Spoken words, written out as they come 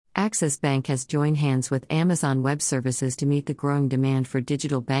Axis Bank has joined hands with Amazon Web Services to meet the growing demand for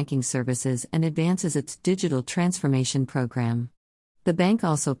digital banking services and advances its digital transformation program. The bank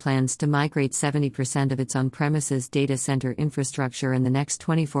also plans to migrate 70% of its on-premises data center infrastructure in the next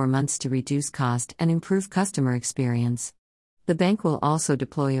 24 months to reduce cost and improve customer experience. The bank will also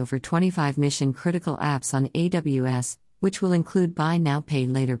deploy over 25 mission-critical apps on AWS, which will include buy now pay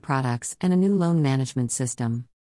later products and a new loan management system.